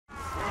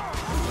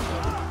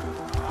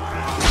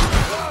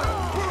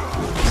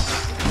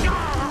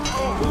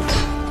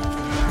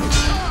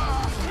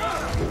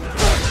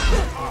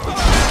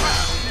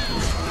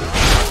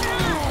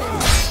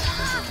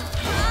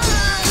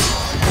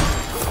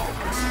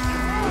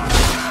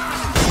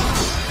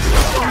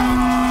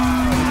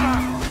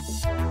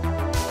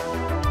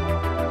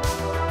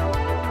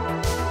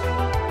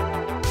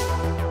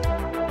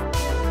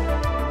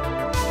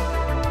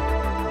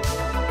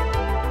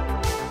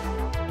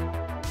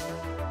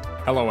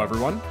Hello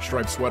everyone,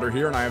 StripedSweater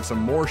here, and I have some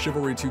more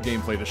Chivalry 2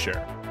 gameplay to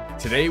share.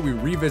 Today we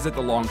revisit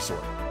the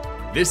Longsword.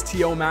 This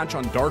TO match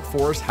on Dark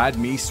Forest had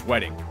me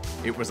sweating.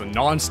 It was a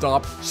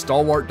non-stop,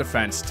 stalwart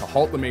defense to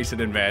halt the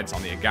Mason advance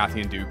on the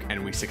Agathian Duke,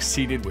 and we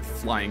succeeded with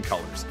flying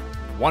colors.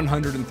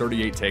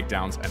 138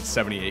 takedowns and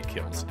 78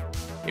 kills.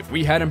 If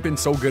we hadn't been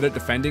so good at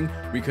defending,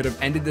 we could have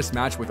ended this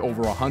match with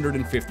over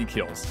 150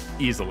 kills,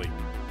 easily.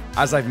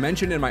 As I've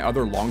mentioned in my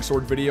other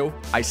Longsword video,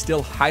 I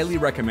still highly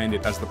recommend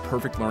it as the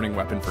perfect learning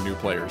weapon for new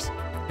players.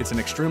 It's an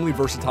extremely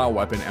versatile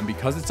weapon, and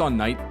because it's on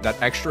Knight, that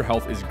extra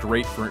health is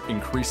great for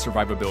increased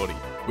survivability,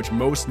 which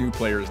most new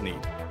players need.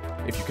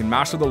 If you can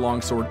master the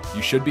Longsword,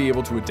 you should be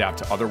able to adapt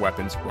to other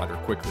weapons rather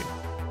quickly.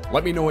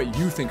 Let me know what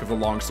you think of the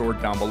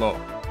Longsword down below.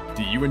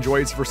 Do you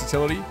enjoy its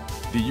versatility?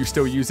 Do you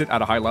still use it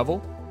at a high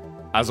level?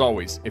 As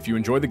always, if you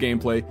enjoy the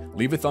gameplay,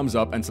 leave a thumbs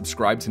up and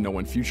subscribe to know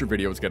when future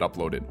videos get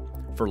uploaded.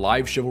 For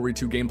live Chivalry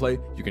 2 gameplay,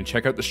 you can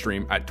check out the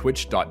stream at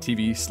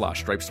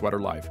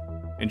twitch.tv/StripedSweaterLive.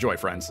 Enjoy,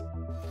 friends.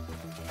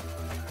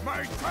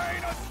 We're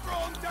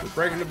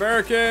breaking the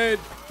barricade!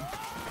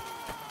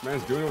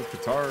 Man's doing it with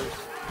guitars.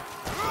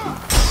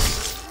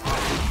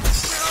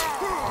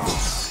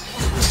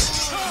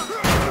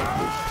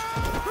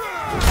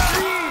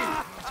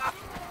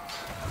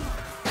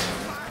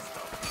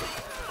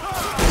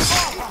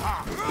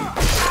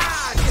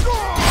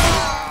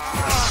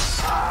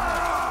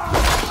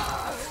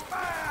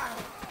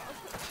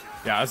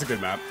 Yeah, that's a good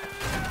map.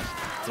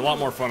 It's a lot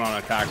more fun on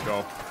attack,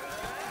 though.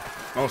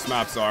 Most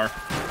maps are.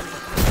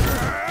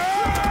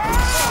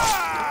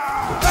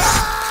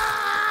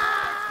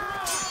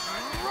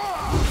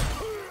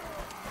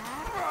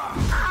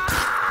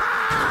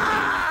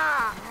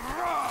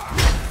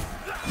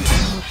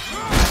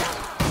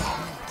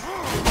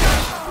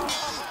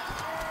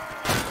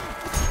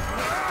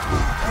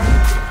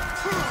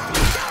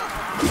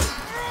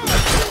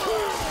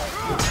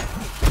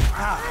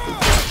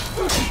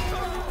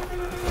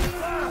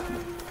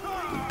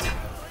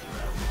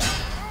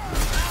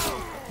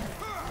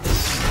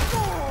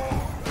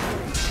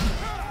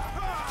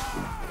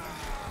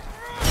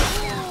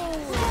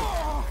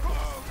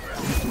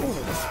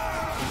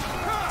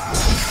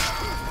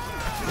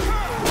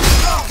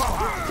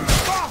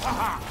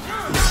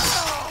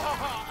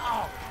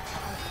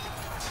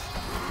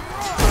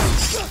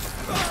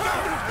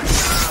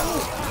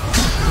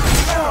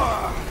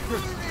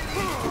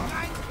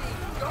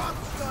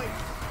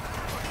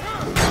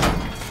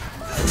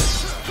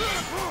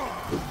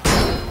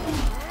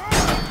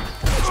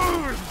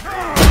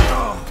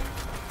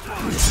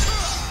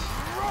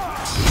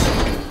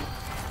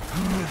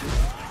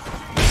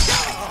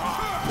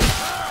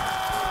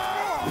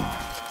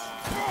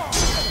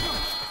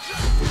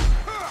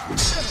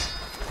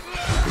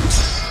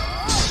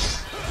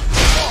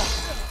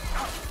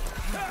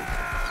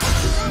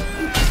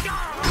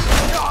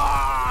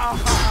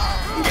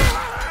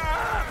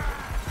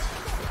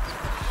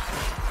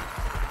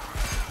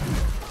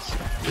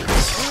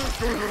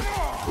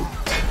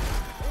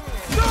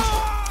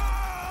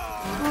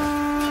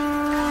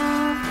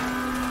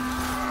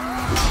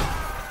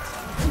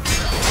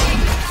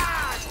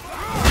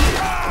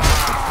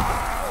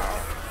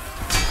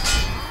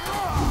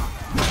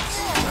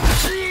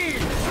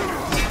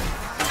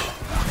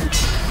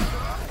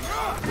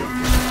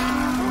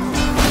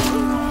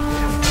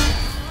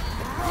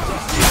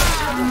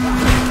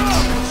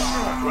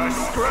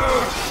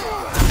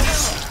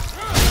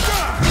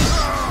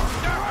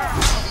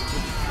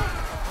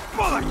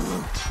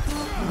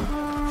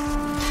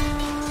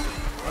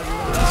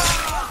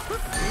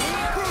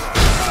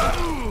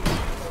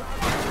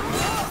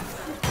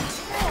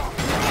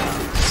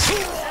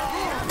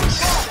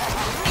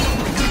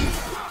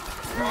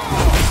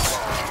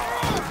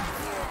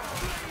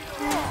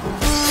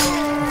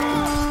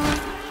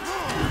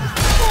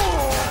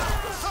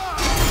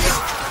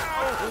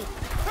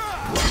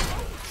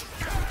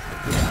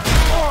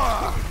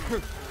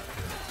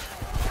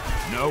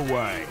 No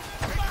way.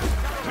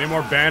 Any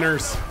more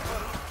banners?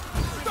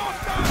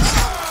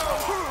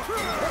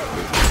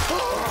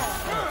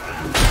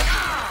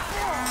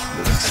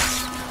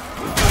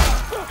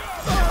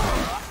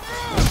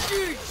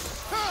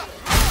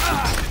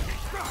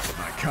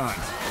 I can't.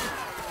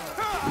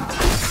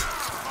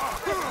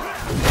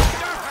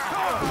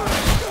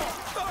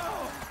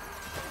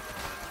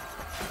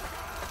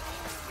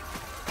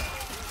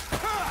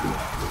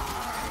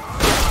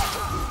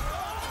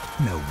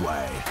 No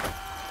way.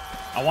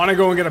 I want to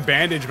go and get a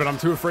bandage, but I'm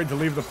too afraid to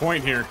leave the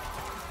point here.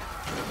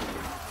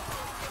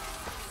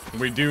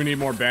 We do need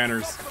more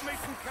banners.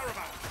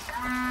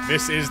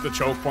 This is the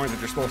choke point that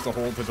you're supposed to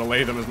hold to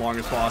delay them as long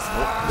as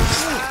possible.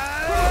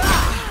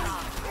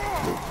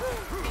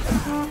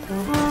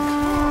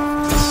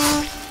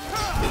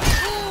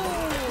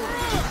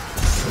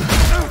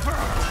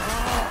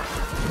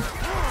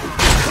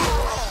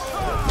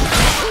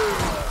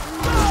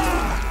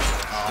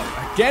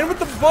 Again with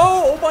the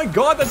bow! Oh my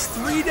god, that's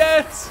 3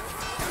 deaths!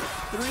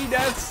 3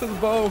 deaths to the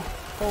bow.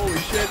 Holy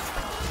shit.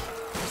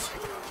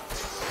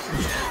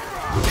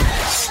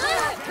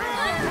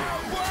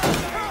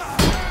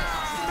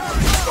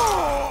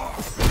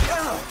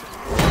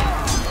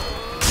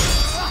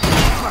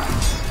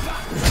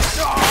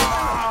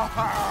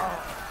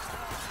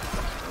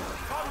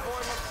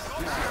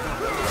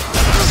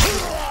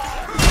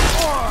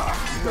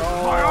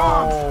 My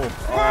arm! Where's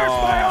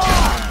my arm?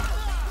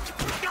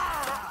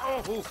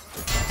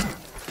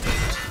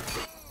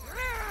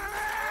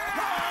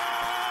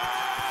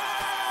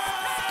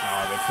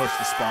 Oh, they pushed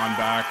the spawn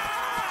back.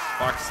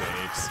 Fuck's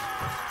sakes.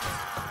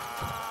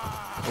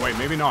 Oh, wait,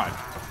 maybe not.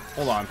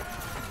 Hold on.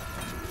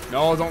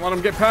 No, don't let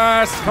him get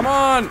past. Come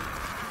on!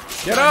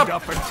 Get up!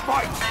 Stand up and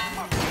fight!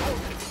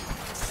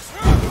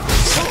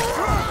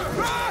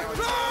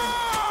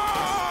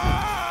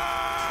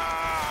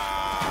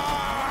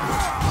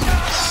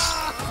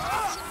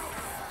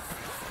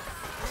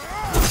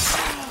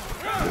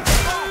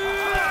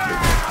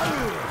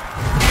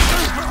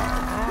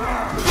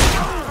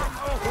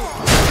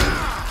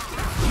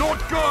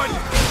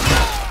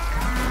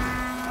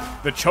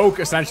 The choke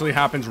essentially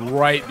happens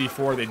right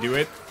before they do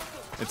it.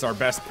 It's our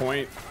best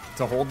point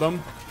to hold them.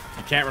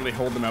 You can't really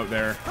hold them out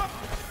there.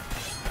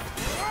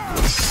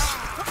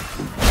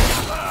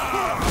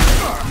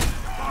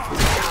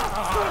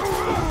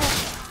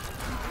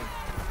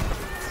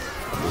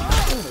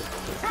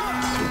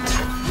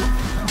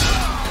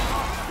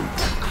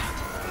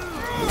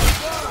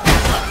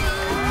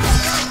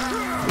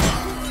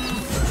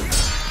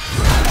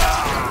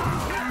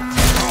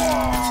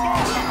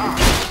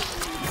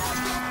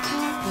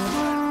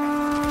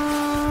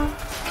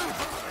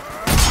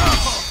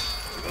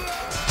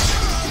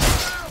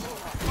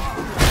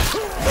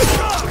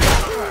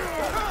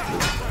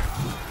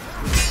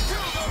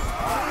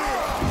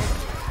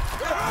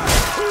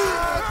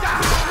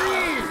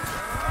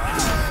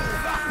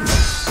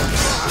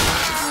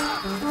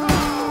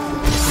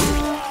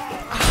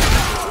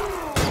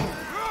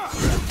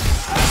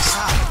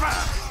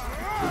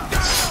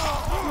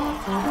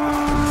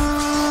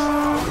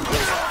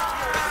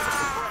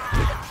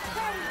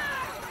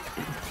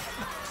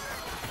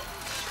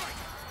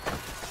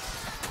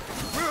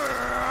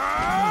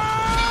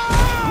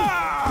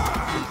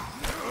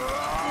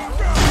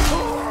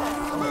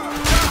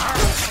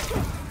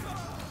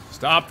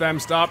 Stop them,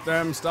 stop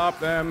them, stop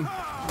them.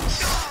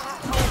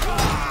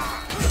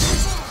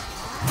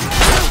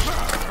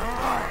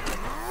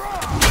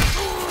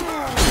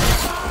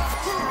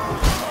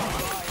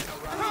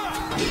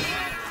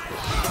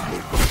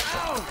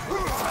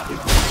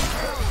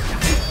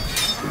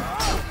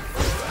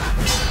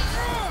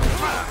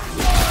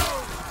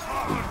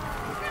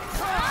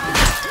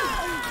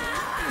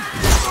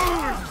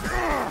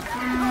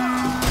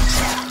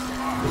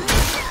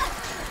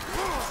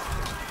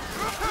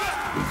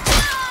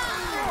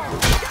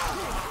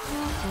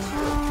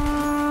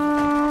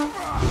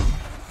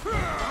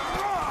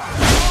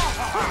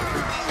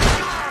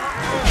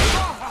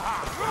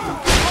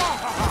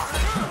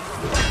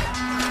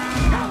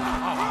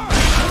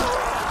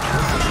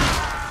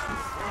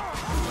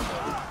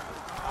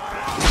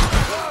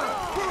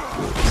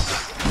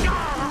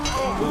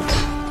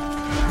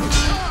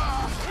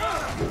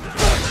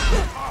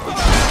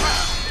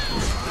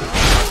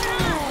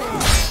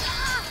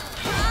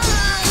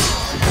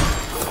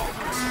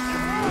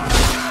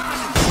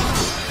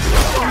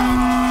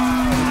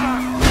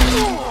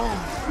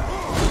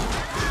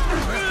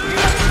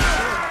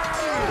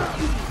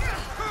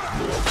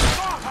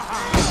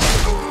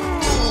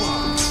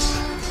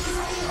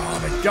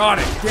 Got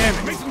it, damn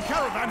it. Mason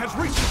caravan has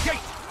reached the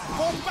gate.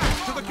 Fall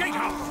back to the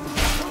gatehouse.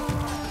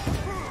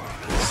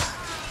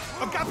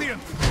 Agathian,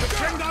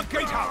 defend our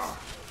gatehouse.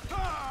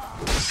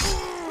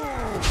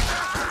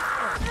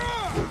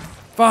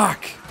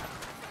 Fuck.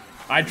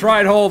 I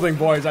tried holding,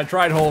 boys. I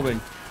tried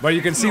holding. But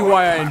you can see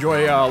why I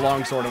enjoy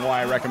Longsword and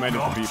why I recommend it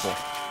to people.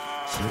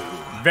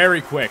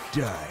 Very quick.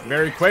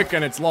 Very quick,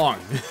 and it's long.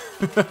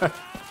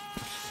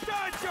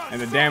 And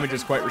the damage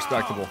is quite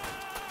respectable.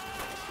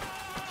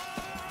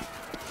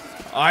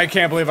 I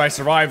can't believe I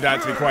survived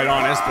that, to be quite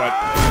honest, but...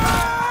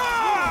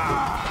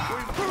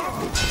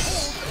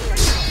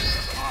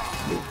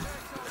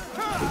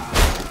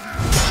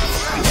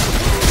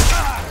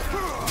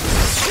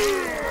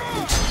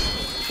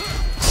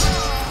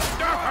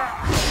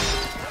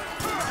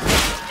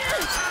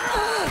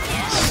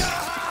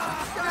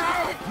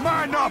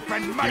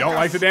 You don't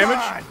like the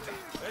damage?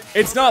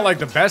 It's not like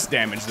the best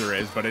damage there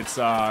is, but it's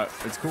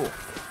cool.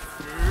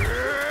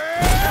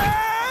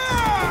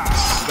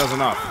 It does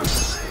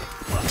enough.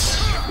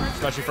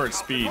 Especially for its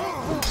speed.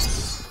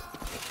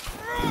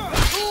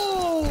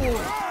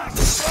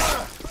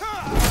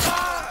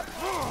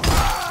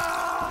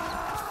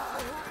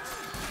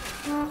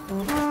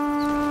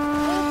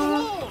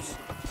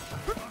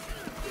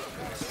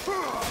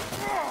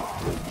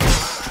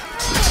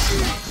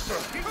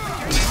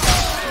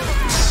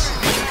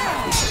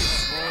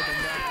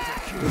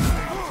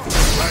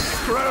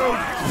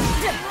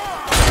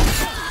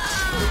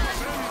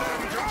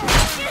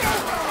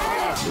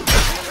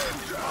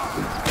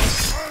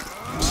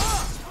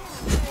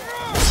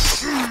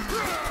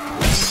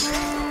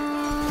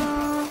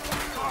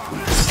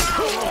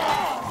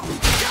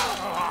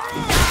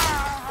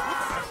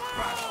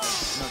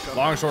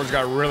 Longsword's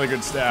got really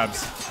good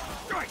stabs.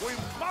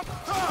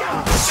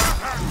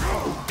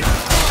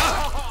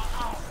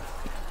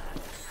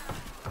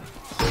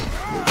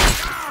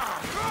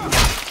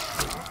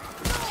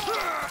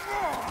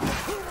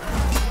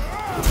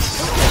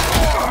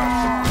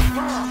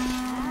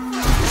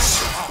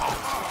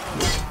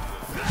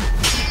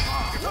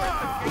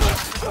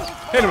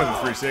 Get him with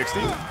the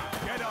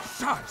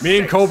 360. Me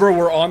and Cobra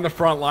were on the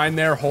front line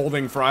there,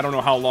 holding for I don't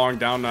know how long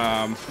down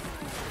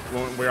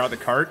when we were at the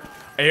cart.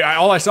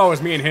 All I saw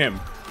was me and him,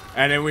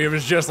 and it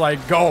was just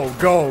like go,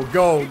 go,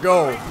 go,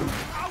 go.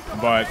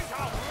 But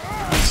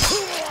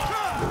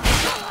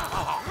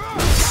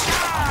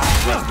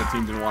the rest of the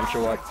team didn't want to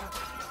show up.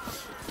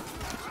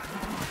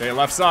 Okay,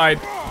 left side.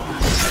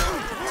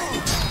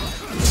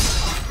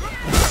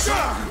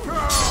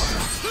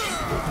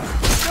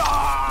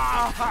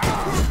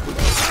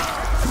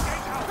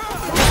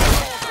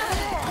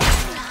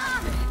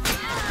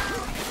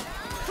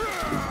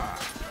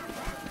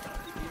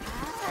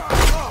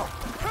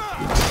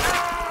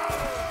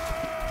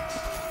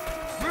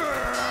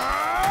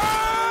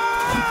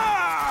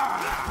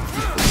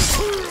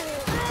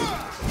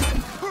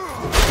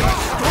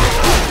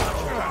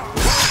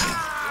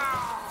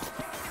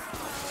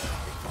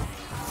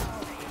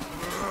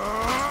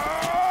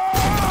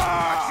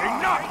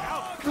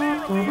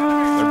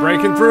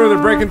 Breaking through, they're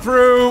breaking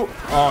through.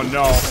 Oh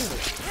no.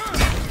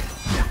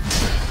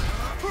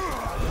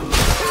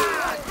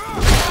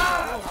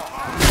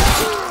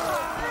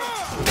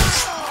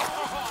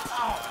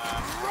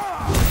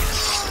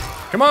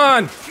 Come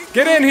on,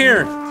 get in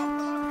here.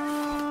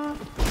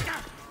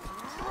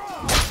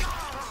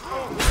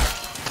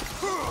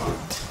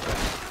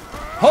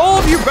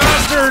 Hold, you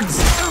bastards.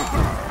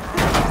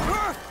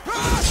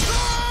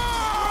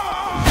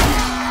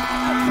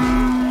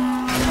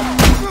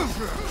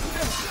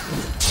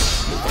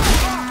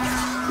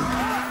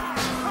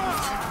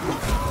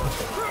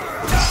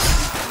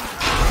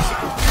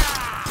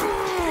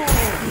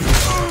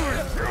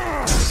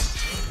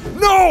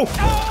 No!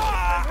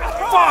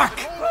 Fuck!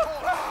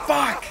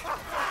 Fuck!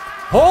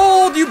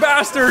 Hold, you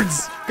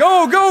bastards!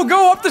 Go, go,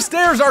 go up the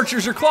stairs,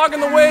 archers! You're clogging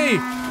the way!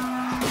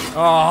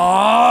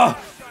 Ah!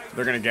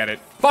 They're gonna get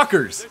it.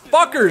 Fuckers!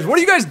 Fuckers! What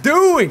are you guys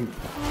doing?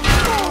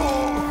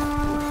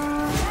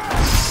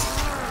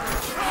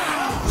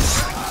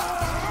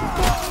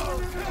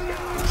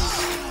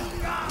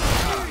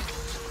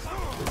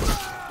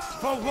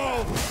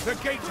 Below, the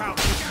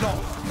gatehouse is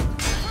locked.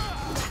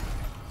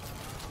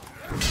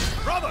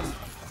 Brothers,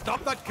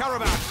 stop that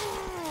caravan!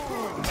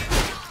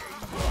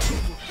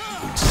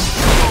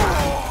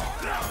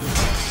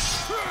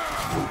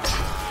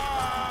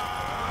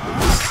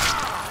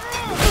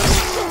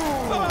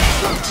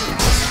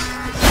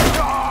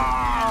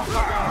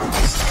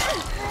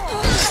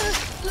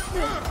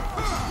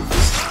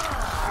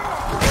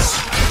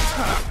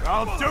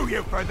 I'll do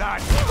you for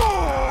that!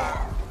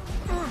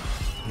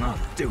 I'll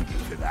do you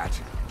for that.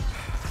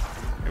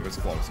 It was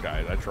close,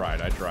 guys. I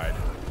tried, I tried.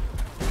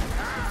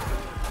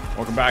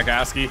 Welcome back,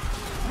 ASCII.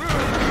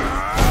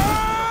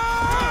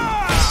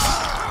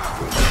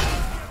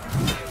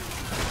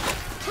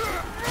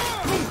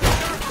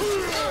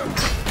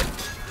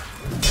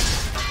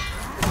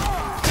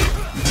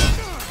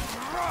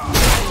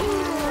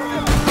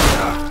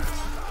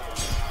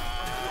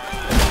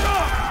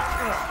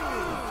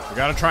 We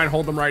gotta try and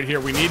hold them right here.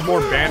 We need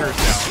more banners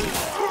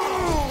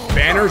now.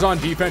 Banners on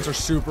defense are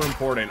super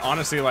important.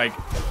 Honestly, like,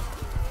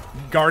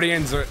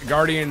 Guardians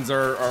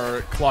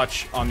are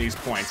clutch on these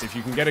points. If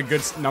you can get a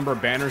good number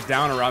of banners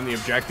down around the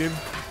objective,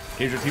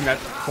 gives your team that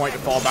point to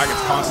fall back.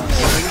 It's constant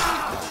holding.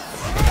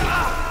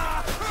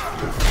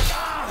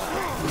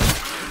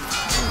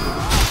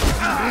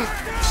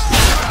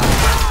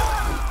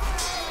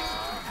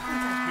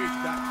 Keep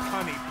that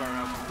honey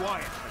burrow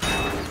quiet.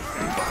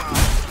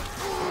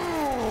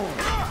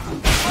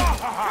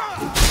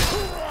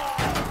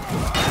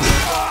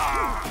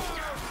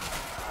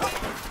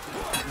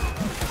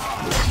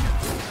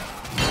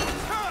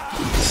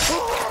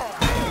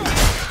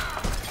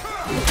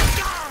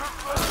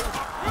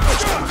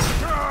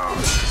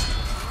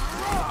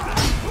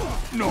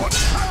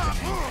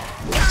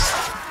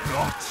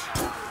 Not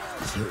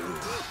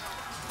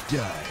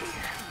today.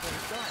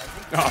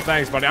 Oh,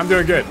 thanks, buddy. I'm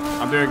doing good.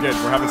 I'm doing good.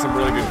 We're having some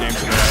really good games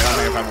today. I don't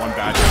think I've had one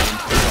bad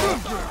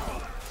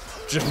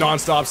game. Just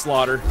non-stop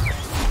slaughter.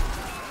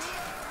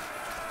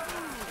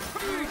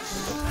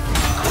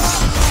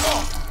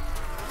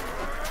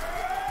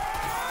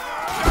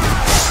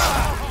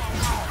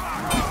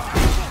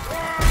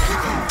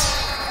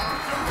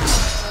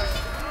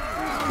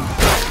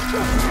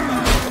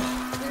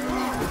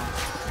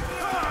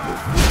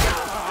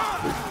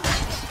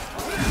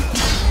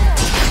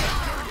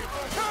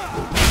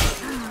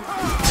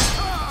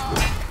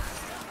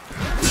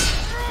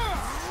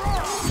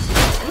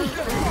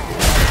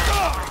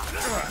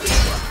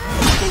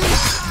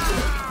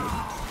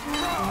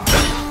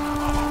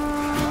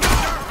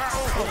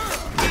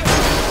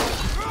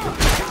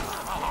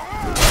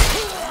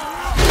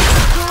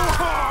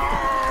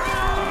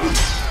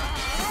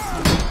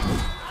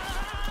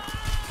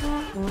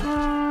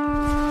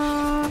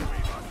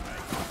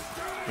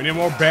 We need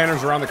more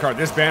banners around the card.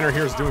 This banner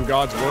here is doing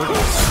God's work.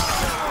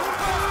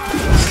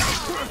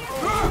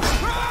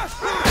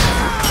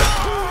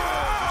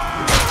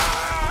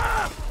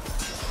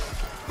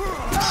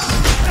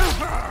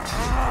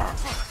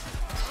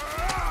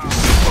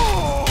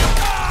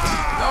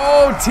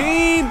 No,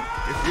 team!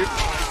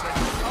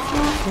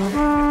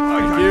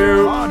 Thank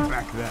you. On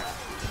back there.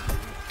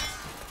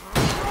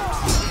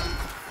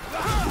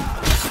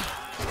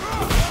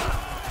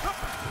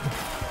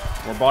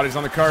 More bodies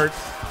on the cart.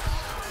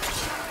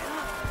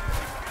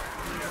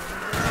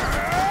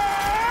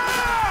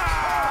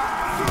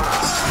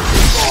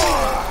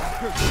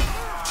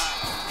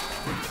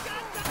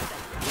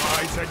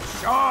 Rise and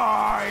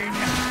shine.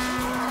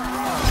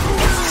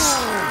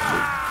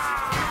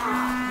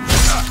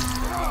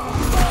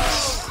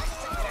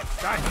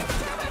 That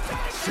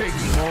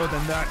takes more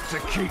than that to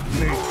keep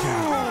me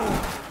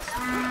down.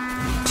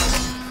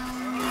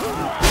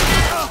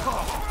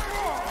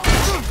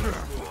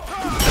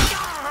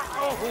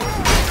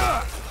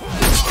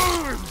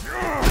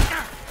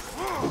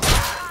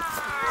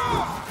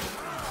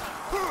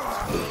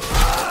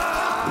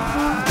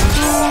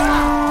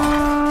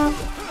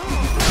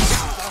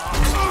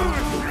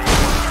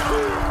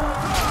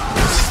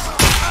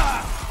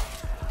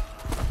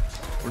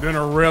 We're doing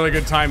a really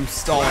good time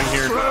stalling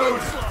here.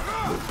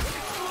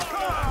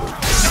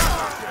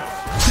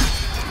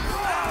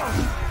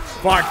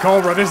 Fuck,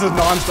 Cobra, this is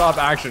non-stop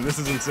action. This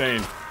is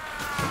insane.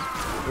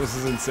 This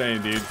is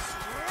insane, dude.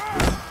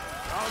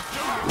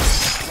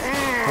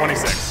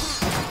 26.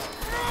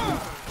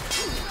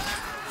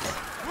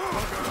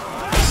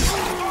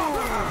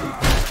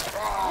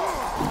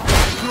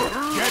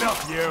 Get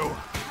up, you.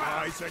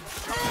 Rise and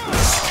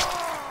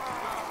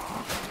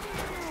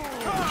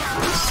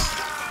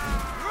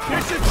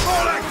this is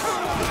bollocks!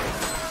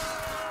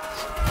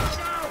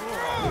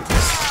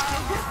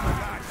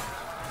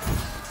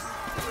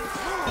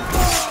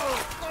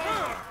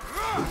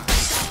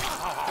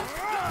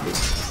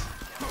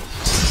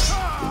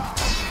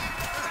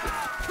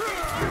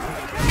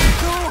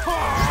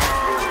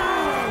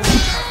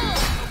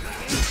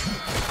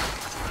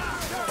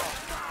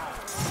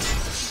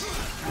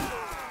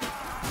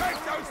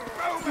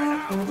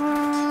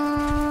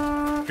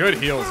 Good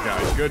heals,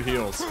 guys. Good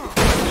heals.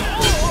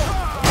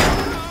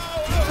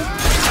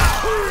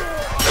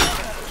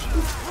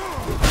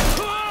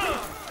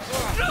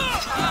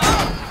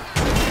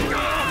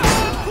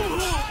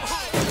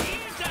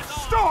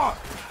 Stop!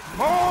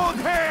 Hold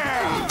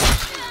here!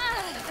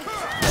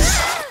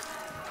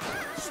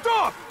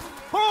 Stop!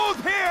 Hold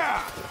here!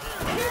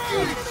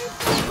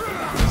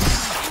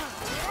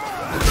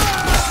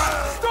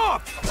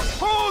 Stop!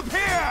 Hold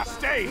here!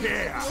 Stay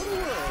here!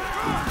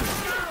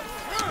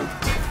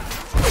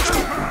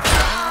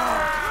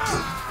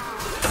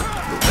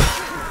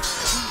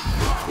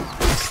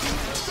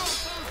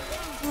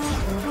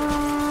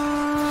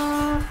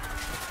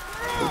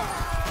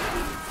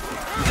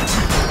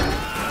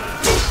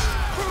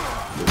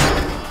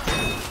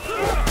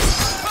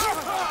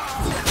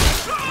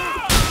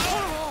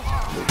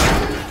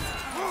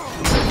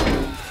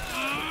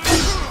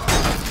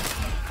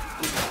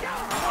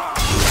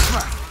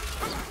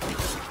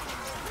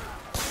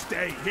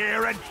 Stay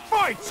here and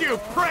fight, you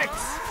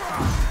pricks!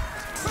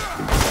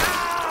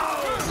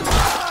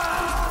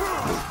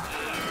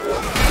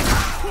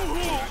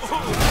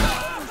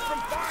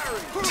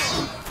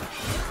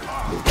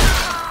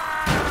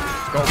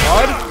 Go,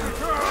 bud.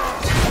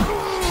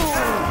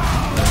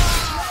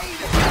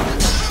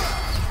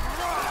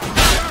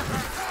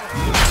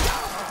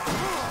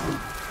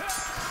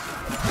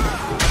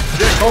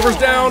 Shit, Cobra's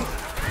down.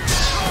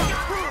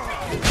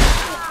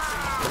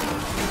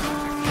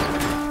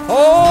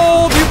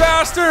 Hold, you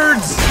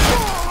bastards!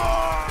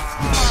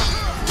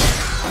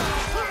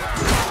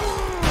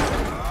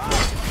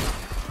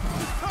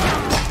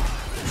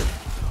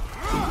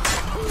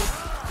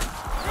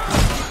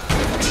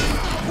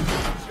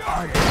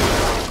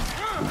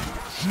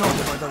 Not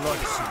by the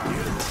likes of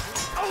you.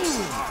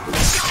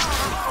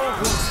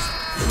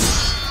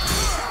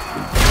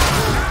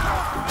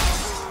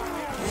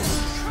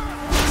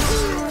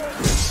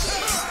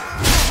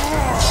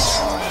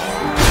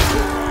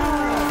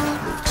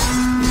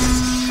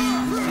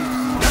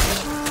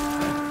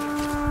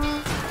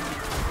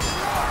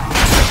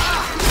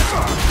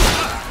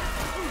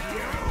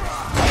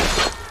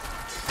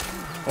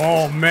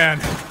 Oh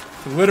man,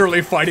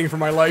 literally fighting for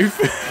my life.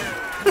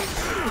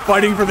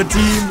 Fighting for the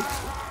team.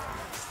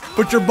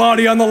 Put your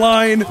body on the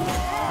line.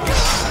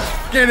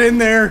 Get in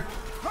there.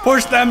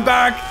 Push them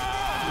back.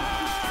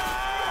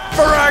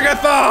 For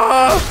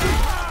Agatha!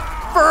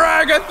 For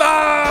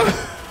Agatha!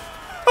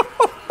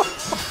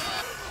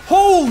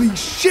 Holy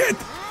shit!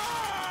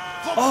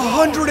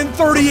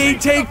 138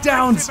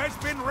 takedowns.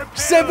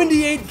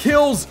 78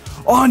 kills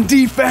on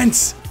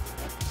defense.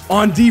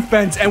 On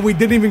defense, and we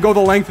didn't even go the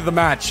length of the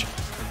match.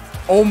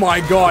 Oh my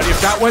god, if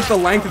that went the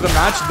length of the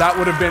match, that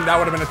would have been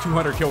a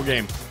 200 kill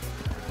game.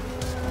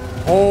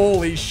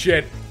 Holy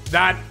shit.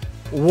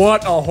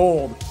 What a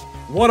hold.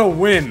 What a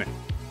win.